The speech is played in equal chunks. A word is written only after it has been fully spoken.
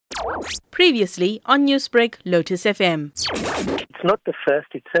Previously on Newsbreak, Lotus FM. It's not the first,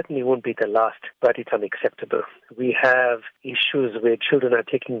 it certainly won't be the last, but it's unacceptable. We have issues where children are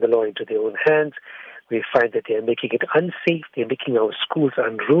taking the law into their own hands. We find that they're making it unsafe, they're making our schools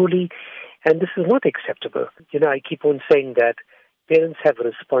unruly, and this is not acceptable. I keep on saying that parents have a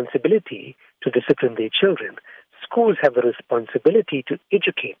responsibility to discipline their children. Schools have a responsibility to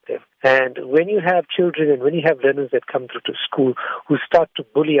educate them. And when you have children and when you have learners that come through to school who start to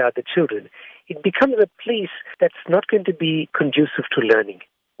bully other children, it becomes a place that's not going to be conducive to learning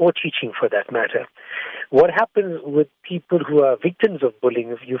or teaching for that matter. What happens with people who are victims of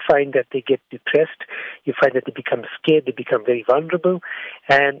bullying, you find that they get depressed, you find that they become scared, they become very vulnerable,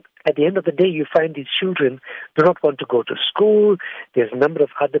 and at the end of the day, you find these children do not want to go to school. There's a number of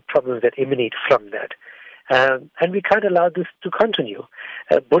other problems that emanate from that. And we can't allow this to continue.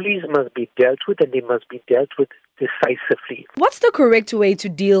 Bullies must be dealt with, and they must be dealt with decisively. What's the correct way to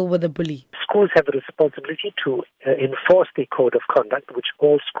deal with a bully? Schools have a responsibility to enforce the code of conduct, which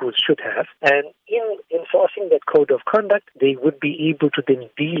all schools should have. And in enforcing that code of conduct, they would be able to then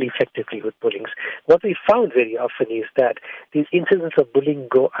deal effectively with bullying. What we found very often is that these incidents of bullying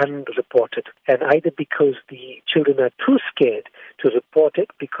go unreported, and either because the children are too scared to report it,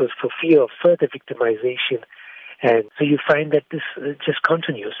 because for fear of further victimization, and so you find that this just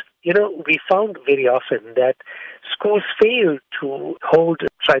continues. We found very often that schools fail to hold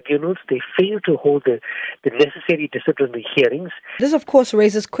tribunals, they fail to hold the necessary disciplinary hearings. This, of course,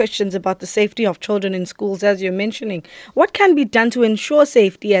 raises questions about the safety of children in schools, as you're mentioning. What can be done to ensure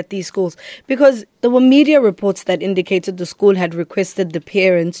safety at these schools? Because there were media reports that indicated the school had requested the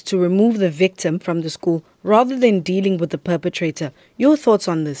parents to remove the victim from the school rather than dealing with the perpetrator. Your thoughts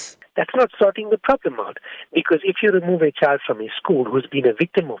on this? That's not sorting the problem out. Because if you remove a child from a school who's been a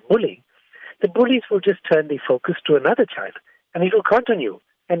victim of bullying, the bullies will just turn their focus to another child, and it will continue.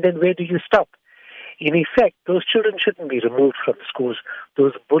 And then where do you stop? In effect, those children shouldn't be removed from schools.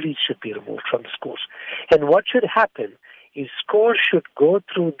 Those bullies should be removed from schools. And what should happen is schools should go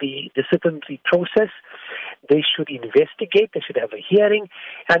through the disciplinary process. They should investigate. They should have a hearing.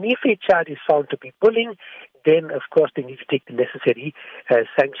 And if a child is found to be bullying, then, of course, they need to take the necessary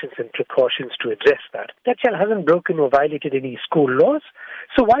sanctions and precautions to address that. That child hasn't broken or violated any school laws,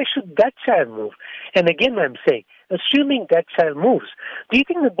 so why should that child move? And again, I'm saying, assuming that child moves, do you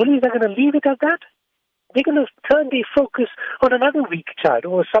think the bullies are going to leave it at that? They're going to turn their focus on another weak child,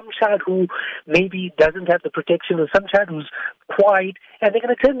 or some child who maybe doesn't have the protection, or some child who's quiet, and they're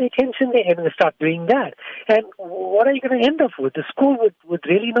going to turn their attention there and going to start doing that. And what are you going to end up with? The school with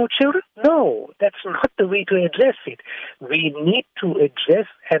really no children? No, that's not the way to address it. We need to address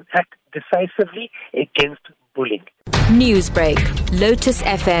and act decisively against bullying. Newsbreak, Lotus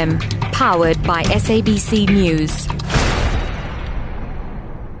FM, powered by SABC News.